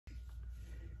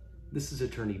This is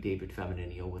attorney David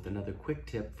Femminineo with another quick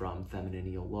tip from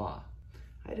Femminineo Law.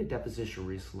 I had a deposition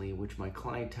recently in which my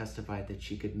client testified that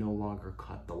she could no longer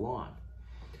cut the lawn.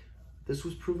 This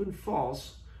was proven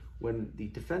false when the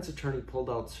defense attorney pulled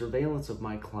out surveillance of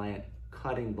my client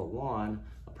cutting the lawn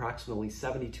approximately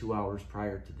 72 hours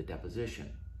prior to the deposition.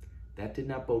 That did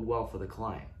not bode well for the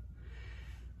client.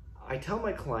 I tell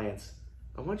my clients,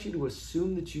 I want you to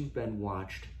assume that you've been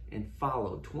watched and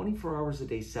followed 24 hours a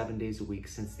day, 7 days a week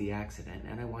since the accident,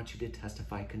 and I want you to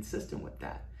testify consistent with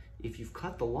that. If you've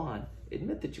cut the lawn,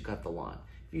 admit that you cut the lawn.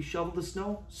 If you shovel the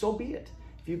snow, so be it.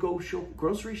 If you go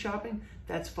grocery shopping,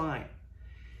 that's fine.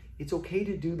 It's okay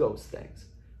to do those things,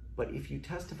 but if you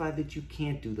testify that you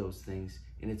can't do those things,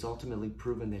 and it's ultimately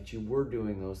proven that you were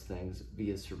doing those things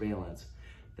via surveillance,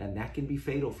 then that can be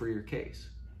fatal for your case.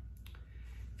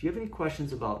 If you have any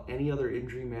questions about any other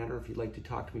injury matter, if you'd like to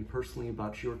talk to me personally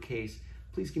about your case,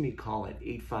 please give me a call at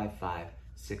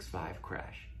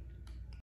 855-65-CRASH.